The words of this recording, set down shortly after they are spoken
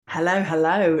Hello,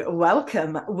 hello.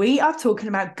 Welcome. We are talking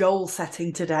about goal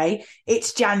setting today.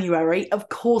 It's January. Of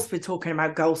course, we're talking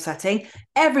about goal setting.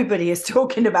 Everybody is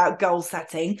talking about goal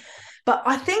setting. But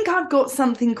I think I've got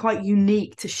something quite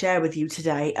unique to share with you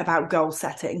today about goal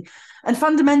setting. And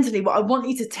fundamentally, what I want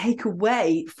you to take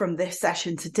away from this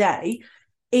session today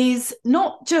is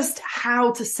not just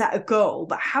how to set a goal,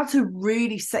 but how to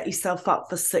really set yourself up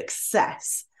for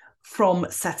success from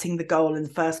setting the goal in the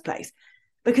first place.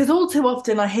 Because all too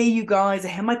often I hear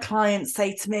my clients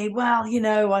say to me, well,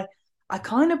 I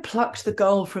kind of plucked the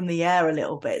goal from the air a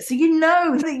little bit. So you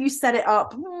know that you set it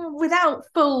up without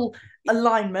full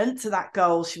alignment to that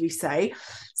goal, should we say.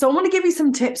 So I want to give you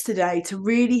some tips today to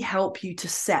really help you to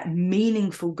set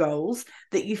meaningful goals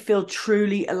that you feel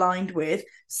truly aligned with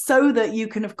so that you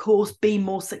can, of course, be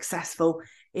more successful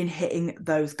in hitting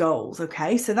those goals.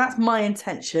 Okay, so that's my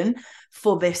intention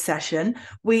for this session.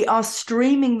 We are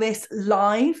streaming this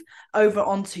live over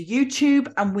onto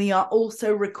YouTube, and we are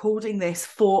also recording this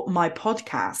for my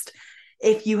podcast.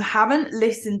 If you haven't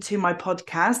listened to my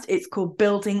podcast, it's called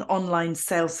Building Online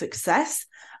Sales Success.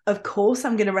 Of course,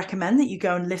 I'm going to recommend that you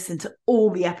go and listen to all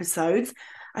the episodes.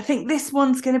 I think this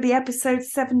one's going to be episode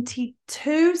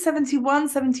 72, 71,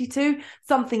 72,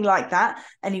 something like that.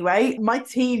 Anyway, my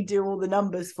team do all the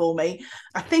numbers for me.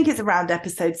 I think it's around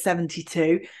episode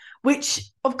 72, which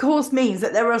of course means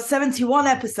that there are 71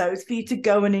 episodes for you to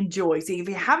go and enjoy. So if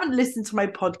you haven't listened to my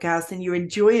podcast and you're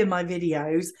enjoying my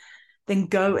videos, then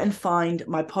go and find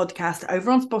my podcast over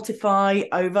on Spotify,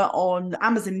 over on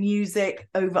Amazon Music,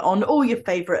 over on all your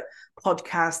favorite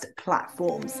podcast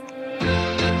platforms.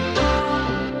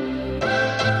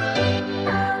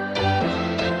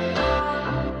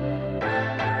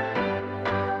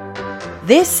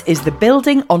 This is the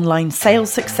Building Online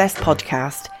Sales Success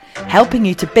podcast, helping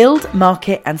you to build,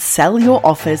 market, and sell your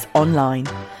offers online.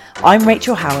 I'm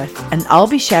Rachel Howarth, and I'll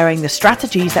be sharing the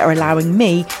strategies that are allowing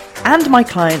me and my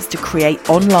clients to create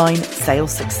online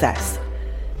sales success.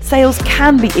 Sales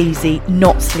can be easy,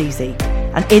 not sleazy.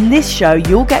 And in this show,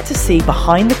 you'll get to see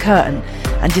behind the curtain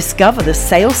and discover the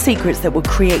sales secrets that will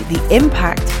create the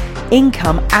impact,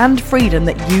 income, and freedom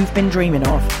that you've been dreaming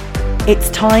of.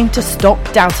 It's time to stop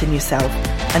doubting yourself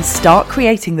and start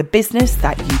creating the business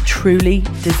that you truly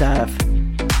deserve.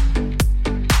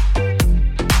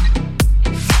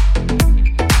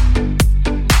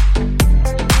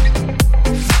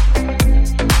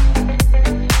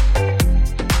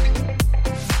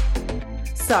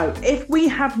 So, if we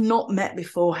have not met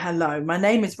before, hello, my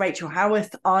name is Rachel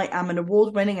Howarth. I am an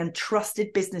award-winning and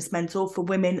trusted business mentor for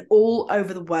women all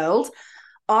over the world.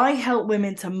 I help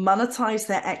women to monetize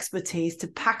their expertise, to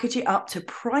package it up, to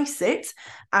price it,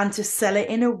 and to sell it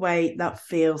in a way that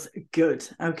feels good.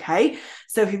 Okay.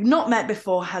 So if you've not met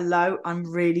before, hello, I'm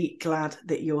really glad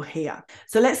that you're here.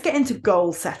 So let's get into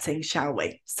goal setting, shall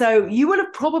we? So you will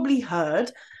have probably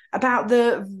heard about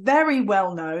the very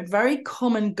well-known, very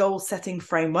common goal setting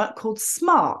framework called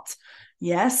SMART.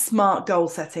 Yes, SMART goal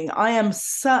setting. I am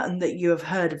certain that you have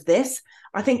heard of this.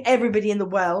 I think everybody in the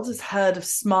world has heard of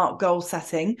SMART goal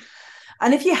setting.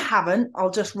 And if you haven't, I'll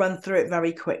just run through it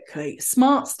very quickly.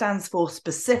 SMART stands for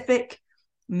specific,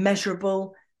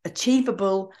 measurable,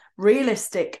 achievable,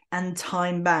 realistic, and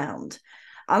time-bound.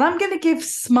 And I'm going to give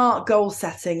SMART goal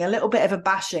setting a little bit of a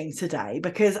bashing today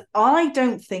because I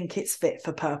don't think it's fit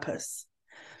for purpose.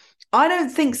 I don't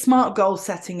think SMART goal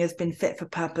setting has been fit for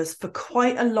purpose for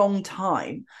quite a long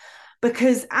time.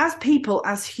 Because as people,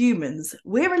 as humans,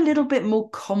 we're a little bit more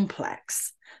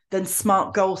complex than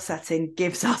SMART goal setting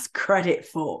gives us credit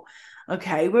for.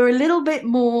 Okay, we're a little bit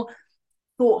more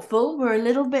thoughtful. We're a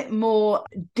little bit more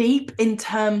deep in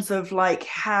terms of like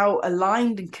how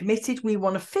aligned and committed we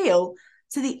want to feel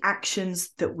to the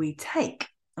actions that we take.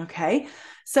 Okay,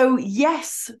 so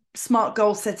yes, SMART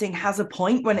goal setting has a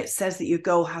point when it says that your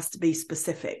goal has to be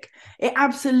specific. It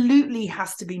absolutely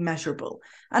has to be measurable.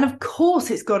 And of course,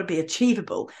 it's got to be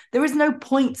achievable. There is no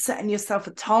point setting yourself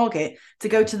a target to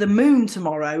go to the moon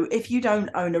tomorrow if you don't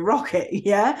own a rocket.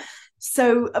 Yeah.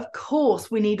 So of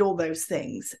course, we need all those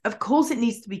things. Of course, it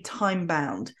needs to be time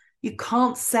bound. You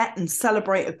can't set and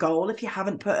celebrate a goal if you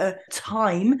haven't put a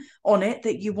time on it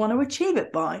that you want to achieve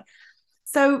it by.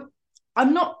 So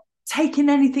I'm not taking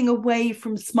anything away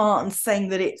from SMART and saying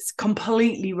that it's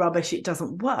completely rubbish, it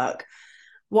doesn't work.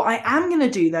 What I am going to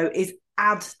do, though, is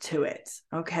add to it.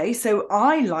 Okay, so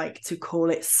I like to call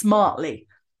it smartly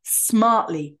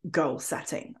goal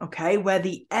setting. Okay, where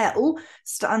the L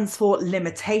stands for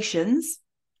limitations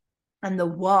and the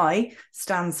Y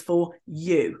stands for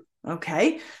you.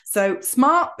 Okay, so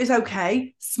SMART is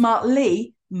okay,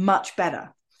 smartly much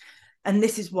better. And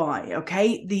this is why,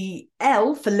 okay? The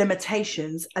L for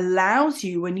limitations allows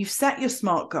you, when you set your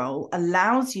SMART goal,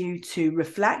 allows you to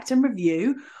reflect and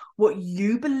review what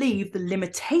you believe the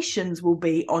limitations will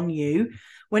be on you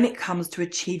when it comes to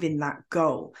achieving that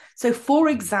goal. So for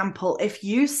example, if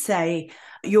you say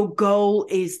your goal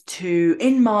is to,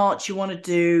 in March, you want to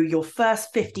do your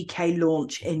first 50K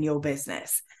launch in your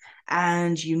business,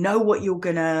 and you know what you're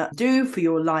going to do for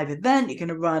your live event, you're going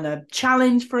to run a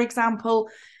challenge, for example,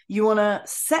 you want to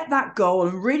set that goal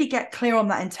and really get clear on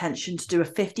that intention to do a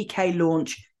 50K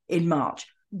launch in March.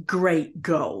 Great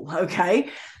goal, okay?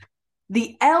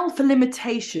 The L for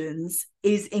limitations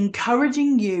is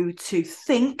encouraging you to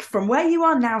think from where you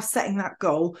are now setting that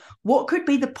goal, what could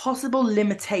be the possible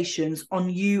limitations on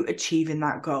you achieving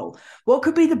that goal? What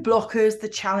could be the blockers, the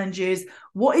challenges?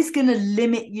 What is going to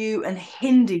limit you and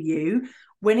hinder you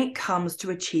when it comes to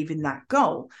achieving that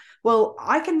goal? Well,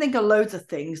 I can think of loads of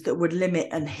things that would limit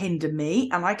and hinder me,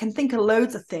 and I can think of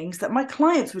loads of things that my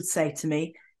clients would say to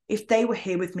me if they were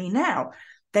here with me now.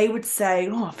 They would say,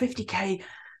 oh, 50K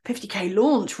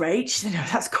launch, Rach,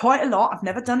 that's quite a lot. I've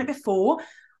never done it before.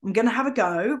 I'm going to have a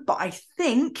go, but I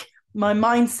think my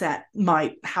mindset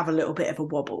might have a little bit of a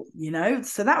wobble,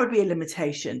 so that would be a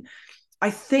limitation. I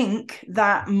think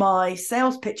that my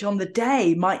sales pitch on the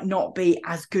day might not be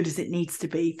as good as it needs to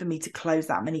be for me to close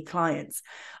that many clients.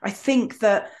 I think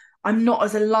that I'm not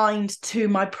as aligned to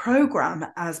my program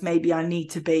as maybe I need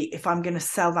to be if I'm going to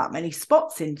sell that many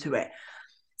spots into it.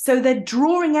 So they're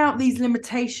drawing out these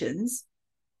limitations,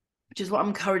 which is what I'm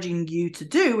encouraging you to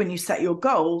do when you set your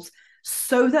goals,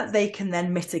 so that they can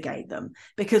then mitigate them.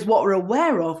 Because what we're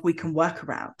aware of, we can work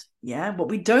around. Yeah. What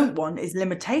we don't want is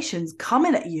limitations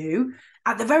coming at you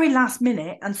at the very last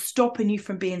minute and stopping you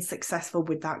from being successful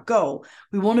with that goal.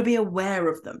 We want to be aware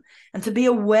of them. And to be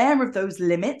aware of those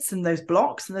limits and those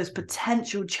blocks and those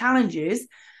potential challenges,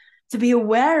 to be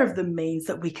aware of them means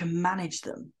that we can manage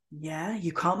them. Yeah,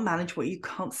 you can't manage what you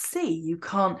can't see. You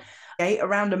can't skate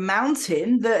around a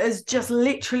mountain that has just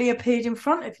literally appeared in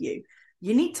front of you.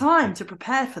 You need time to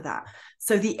prepare for that.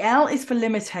 So the L is for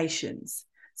limitations.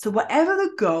 So whatever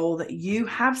the goal that you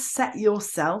have set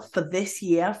yourself for this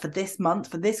year, for this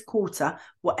month, for this quarter,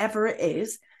 whatever it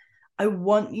is, I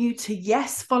want you to,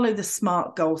 yes, follow the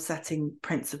SMART goal setting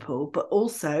principle, but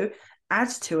also add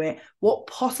to it what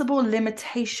possible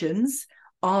limitations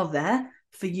are there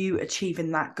for you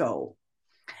achieving that goal.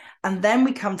 And then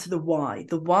we come to the why.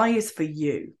 The why is for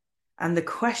you. And the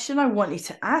question I want you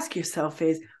to ask yourself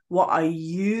is, what are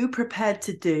you prepared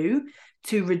to do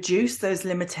to reduce those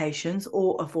limitations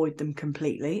or avoid them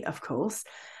completely, of course?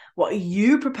 What are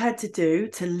you prepared to do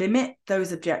to limit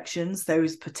those objections,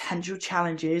 those potential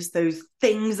challenges, those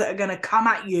things that are going to come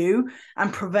at you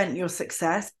and prevent your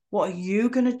success? What are you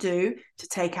going to do to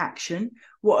take action?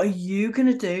 What are you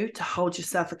going to do to hold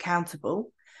yourself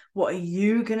accountable? What are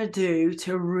you going to do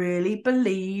to really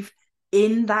believe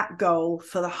in that goal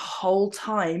for the whole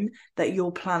time that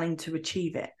you're planning to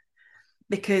achieve it?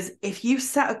 Because if you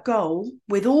set a goal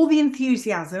with all the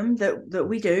enthusiasm that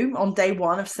we do on day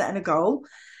one of setting a goal,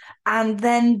 and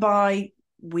then by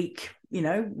week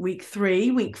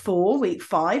 3, week 4, week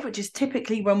 5, which is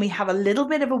typically when we have a little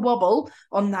bit of a wobble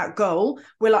on that goal,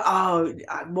 we're like, oh, it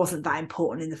wasn't that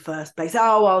important in the first place.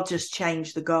 Oh, I'll just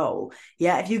change the goal.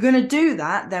 Yeah, if you're going to do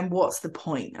that, then what's the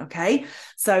point? Okay,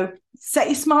 so set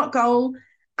your SMART goal,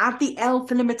 add the L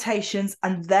for limitations,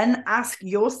 and then ask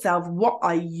yourself, what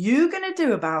are you going to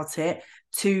do about it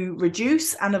to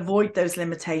reduce and avoid those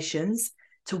limitations,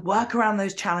 to work around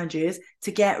those challenges,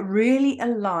 to get really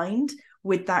aligned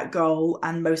with that goal,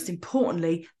 and most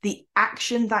importantly, the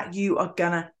action that you are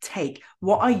gonna take.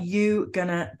 What are you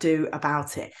gonna do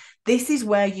about it? This is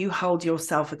where you hold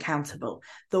yourself accountable.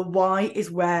 The why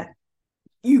is where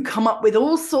you come up with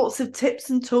all sorts of tips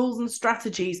and tools and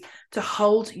strategies to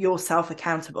hold yourself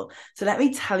accountable. So let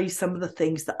me tell you some of the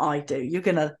things that I do. You're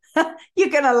gonna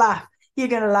laugh. You're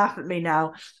gonna laugh at me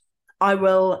now. I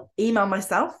will email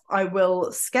myself. I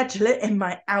will schedule it in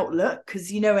my Outlook,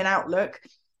 because in Outlook,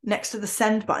 next to the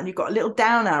send button, you've got a little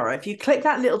down arrow. If you click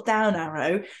that little down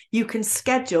arrow, you can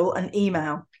schedule an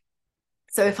email.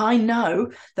 So if I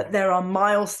know that there are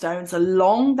milestones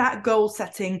along that goal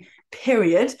setting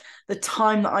period, the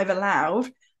time that I've allowed,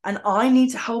 and I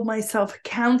need to hold myself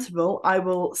accountable, I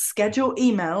will schedule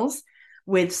emails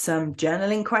with some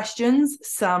journaling questions,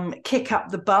 some kick up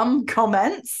the bum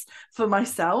comments for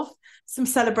myself, some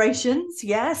celebrations.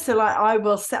 Yeah. So I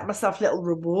will set myself little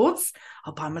rewards.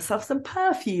 I'll buy myself some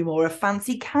perfume or a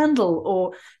fancy candle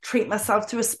or treat myself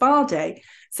to a spa day.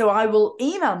 So I will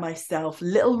email myself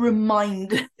little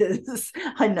reminders.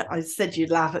 I know I said you'd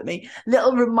laugh at me.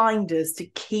 Little reminders to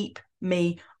keep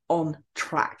me on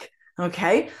track.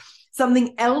 Okay.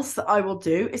 Something else that I will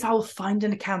do is I will find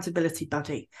an accountability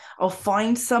buddy. I'll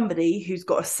find somebody who's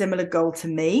got a similar goal to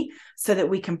me so that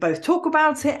we can both talk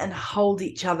about it and hold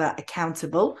each other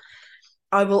accountable.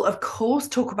 I will, of course,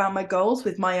 talk about my goals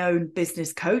with my own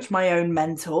business coach, my own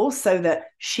mentor, so that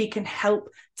she can help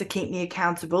to keep me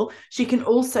accountable. She can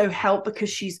also help because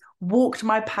she's walked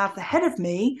my path ahead of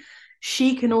me.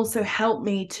 She can also help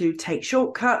me to take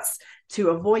shortcuts,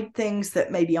 to avoid things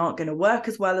that maybe aren't going to work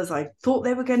as well as I thought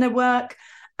they were going to work.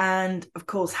 And of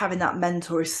course, having that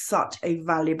mentor is such a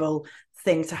valuable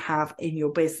thing to have in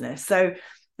your business. So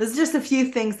there's just a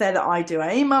few things there that I do.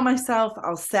 I email myself,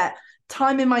 I'll set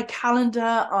time in my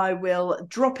calendar. I will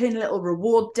drop in little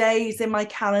reward days in my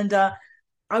calendar.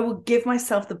 I will give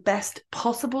myself the best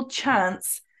possible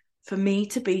chance for me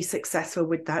to be successful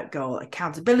with that goal.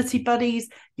 Accountability buddies,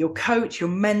 your coach, your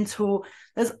mentor,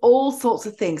 there's all sorts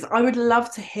of things. I would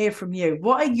love to hear from you.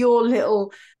 What are your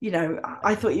little,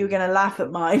 I thought you were going to laugh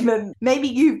at mine, but maybe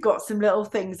you've got some little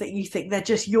things that you think they're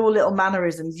just your little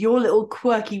mannerisms, your little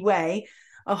quirky way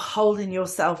of holding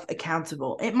yourself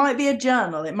accountable. It might be a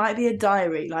journal, it might be a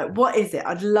diary. Like, what is it?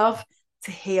 I'd love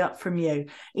to hear from you.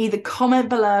 Either comment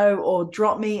below or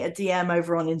drop me a DM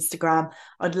over on Instagram.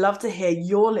 I'd love to hear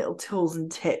your little tools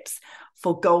and tips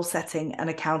for goal setting and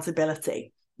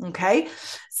accountability. Okay,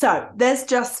 so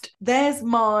there's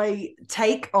my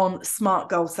take on SMART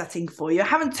goal setting for you. I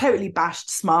haven't totally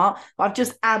bashed SMART, but I've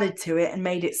just added to it and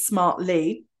made it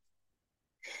SMARTly.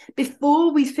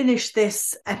 Before we finish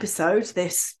this episode,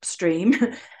 this stream,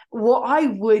 what I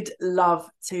would love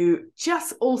to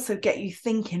just also get you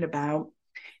thinking about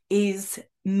is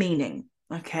meaning,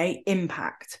 okay?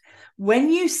 Impact. When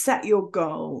you set your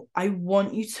goal, I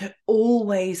want you to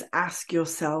always ask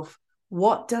yourself,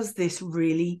 what does this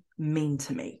really mean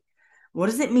to me? What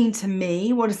does it mean to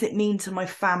me? What does it mean to my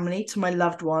family, to my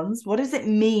loved ones? What does it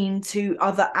mean to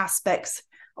other aspects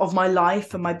of my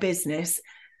life and my business?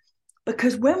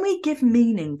 Because when we give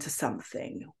meaning to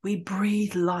something, we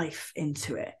breathe life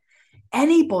into it.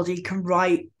 Anybody can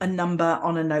write a number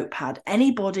on a notepad.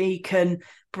 Anybody can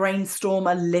brainstorm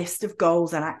a list of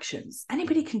goals and actions.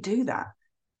 Anybody can do that.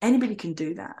 Anybody can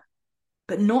do that.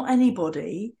 But not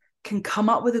anybody can come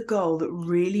up with a goal that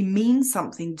really means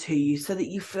something to you so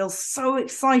that you feel so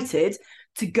excited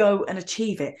to go and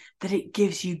achieve it that it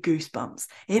gives you goosebumps.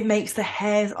 It makes the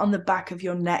hairs on the back of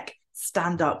your neck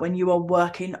stand up when you are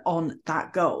working on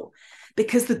that goal,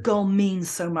 because the goal means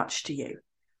so much to you.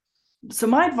 So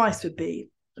my advice would be,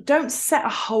 don't set a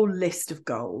whole list of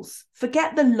goals.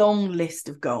 Forget the long list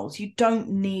of goals. You don't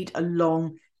need a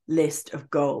long list of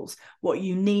goals. What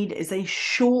you need is a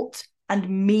short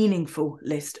and meaningful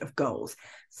list of goals.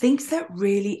 Things that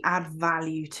really add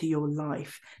value to your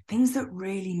life. Things that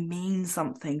really mean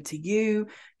something to you,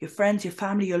 your friends, your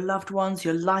family, your loved ones,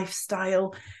 your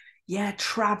lifestyle.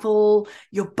 Travel,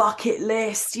 your bucket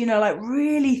list, like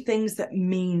really things that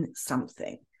mean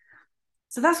something.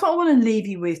 So that's what I want to leave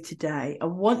you with today. I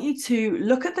want you to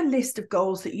look at the list of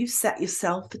goals that you've set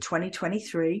yourself for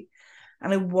 2023,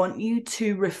 and I want you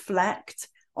to reflect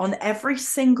on every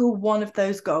single one of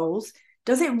those goals.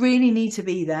 Does it really need to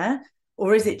be there?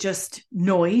 Or is it just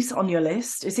noise on your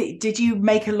list? Did you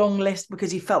make a long list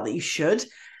because you felt that you should?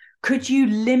 Could you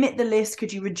limit the list?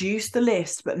 Could you reduce the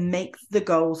list, but make the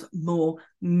goals more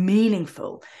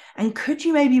meaningful? And could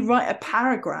you maybe write a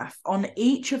paragraph on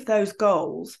each of those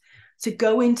goals to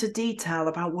go into detail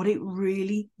about what it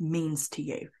really means to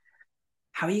you?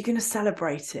 How are you going to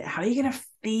celebrate it? How are you going to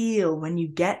feel when you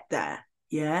get there?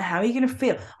 Yeah, how are you going to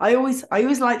feel? I always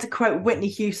like to quote Whitney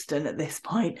Houston at this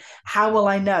point. How will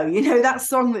I know? That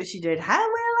song that she did. How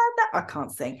will I know? I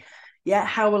can't sing. Yeah,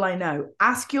 how will I know?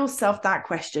 Ask yourself that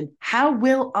question. How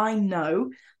will I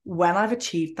know when I've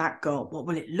achieved that goal? What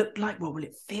will it look like? What will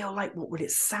it feel like? What will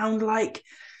it sound like?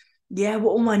 Yeah,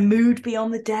 what will my mood be on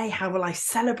the day? How will I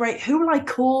celebrate? Who will I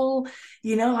call?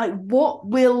 What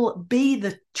will be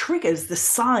the triggers, the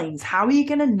signs? How are you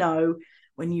going to know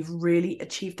when you've really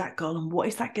achieved that goal? And what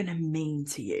is that going to mean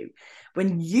to you?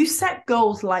 When you set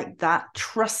goals like that,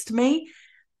 trust me,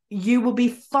 you will be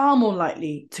far more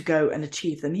likely to go and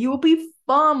achieve them. You will be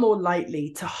far more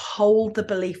likely to hold the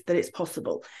belief that it's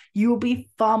possible. You will be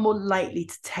far more likely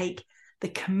to take the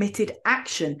committed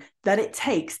action that it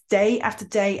takes day after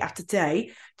day after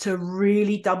day to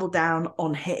really double down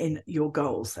on hitting your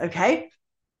goals. Okay.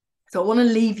 So I want to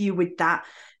leave you with that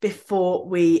before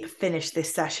we finish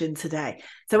this session today.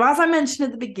 So as I mentioned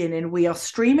at the beginning, we are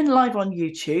streaming live on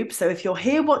YouTube. So if you're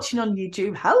here watching on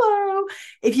YouTube, hello.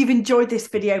 If you've enjoyed this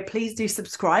video, please do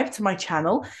subscribe to my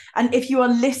channel. And if you are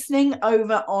listening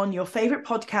over on your favorite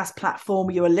podcast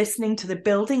platform, you are listening to the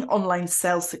Building Online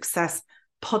Sales Success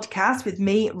podcast with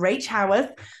me, Rach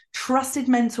Howarth, trusted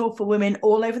mentor for women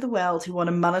all over the world who want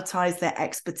to monetize their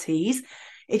expertise.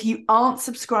 If you aren't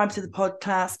subscribed to the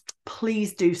podcast,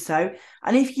 please do so.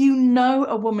 And if you know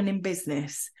a woman in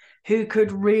business who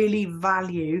could really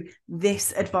value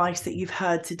this advice that you've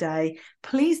heard today,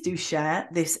 please do share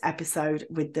this episode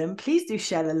with them. Please do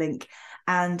share the link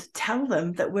and tell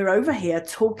them that we're over here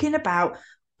talking about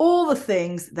all the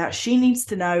things that she needs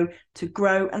to know to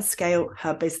grow and scale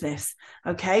her business.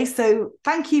 Okay, so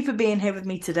thank you for being here with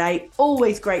me today.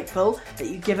 Always grateful that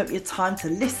you give up your time to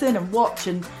listen and watch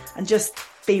and just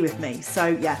be with me. So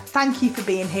yeah, thank you for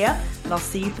being here, and I'll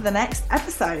see you for the next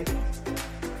episode.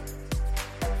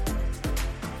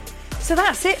 So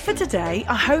that's it for today.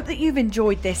 I hope that you've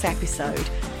enjoyed this episode.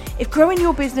 If growing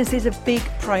your business is a big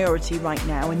priority right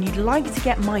now and you'd like to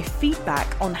get my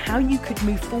feedback on how you could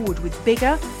move forward with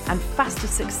bigger and faster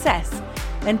success,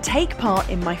 then take part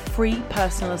in my free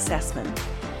personal assessment.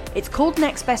 It's called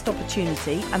Next Best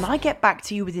Opportunity, and I get back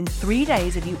to you within 3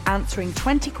 days of you answering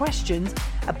 20 questions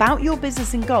about your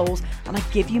business and goals, and I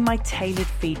give you my tailored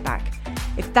feedback.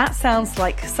 If that sounds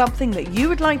like something that you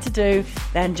would like to do,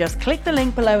 then just click the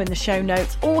link below in the show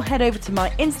notes or head over to my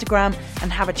Instagram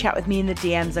and have a chat with me in the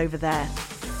DMs over there.